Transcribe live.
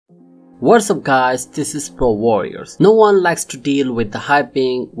What's up guys, this is Pro Warriors. No one likes to deal with the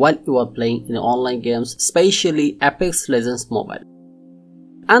hyping while you are playing in online games, especially Apex Legends Mobile.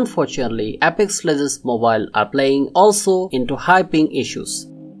 Unfortunately, Apex Legends Mobile are playing also into hyping issues.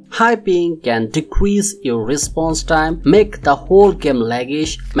 Hyping can decrease your response time, make the whole game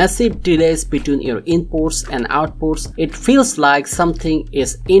laggish, massive delays between your inputs and outputs. It feels like something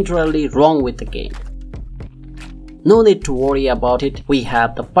is entirely wrong with the game. No need to worry about it, we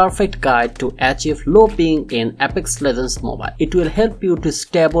have the perfect guide to achieve low ping in Apex Legends Mobile. It will help you to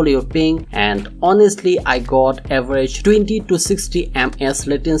stable your ping, and honestly I got average 20 to 60 ms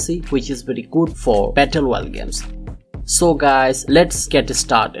latency, which is very good for battle royale games. So guys, let's get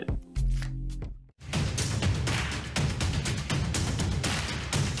started.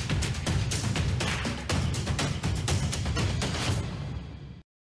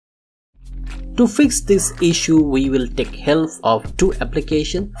 To fix this issue, we will take help of two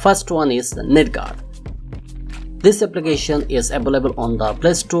applications. First one is NetGuard. This application is available on the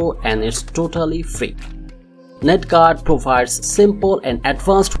Play Store and it's totally free. NetGuard provides simple and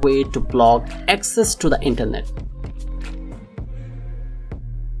advanced way to block access to the internet.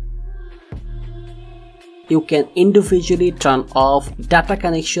 You can individually turn off data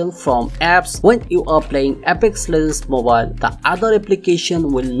connection from apps. When you are playing Apex Legends Mobile, the other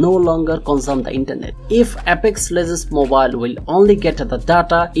application will no longer consume the internet. If Apex Legends Mobile will only get the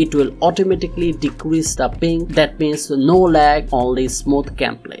data, it will automatically decrease the ping. That means no lag, only smooth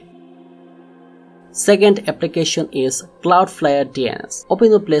gameplay. Second application is Cloudflare DNS.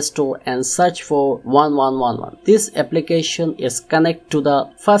 Open the Play Store and search for 1111. This application is connected to the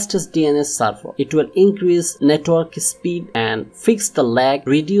fastest DNS server. It will increase network speed and fix the lag,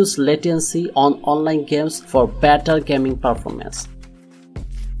 reduce latency on online games for better gaming performance.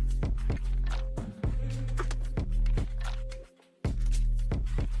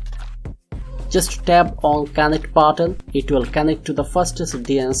 Just tap on connect button, it will connect to the fastest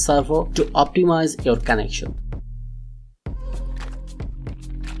DNS server to optimize your connection.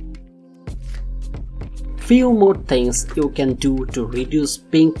 Few more things you can do to reduce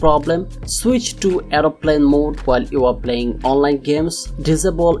ping problem. Switch to aeroplane mode while you are playing online games.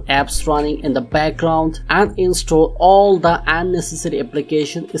 Disable apps running in the background and install all the unnecessary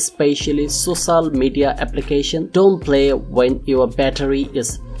applications, especially social media application. Don't play when your battery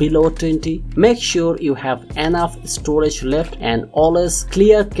is below 20. Make sure you have enough storage left and always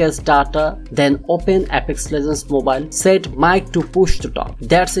clear cache data. Then open Apex Legends Mobile. Set mic to push to talk.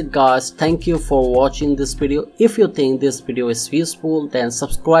 That's it guys. Thank you for watching this video. If you think this video is useful, then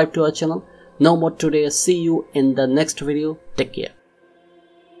subscribe to our channel. No more today. See you in the next video. Take care.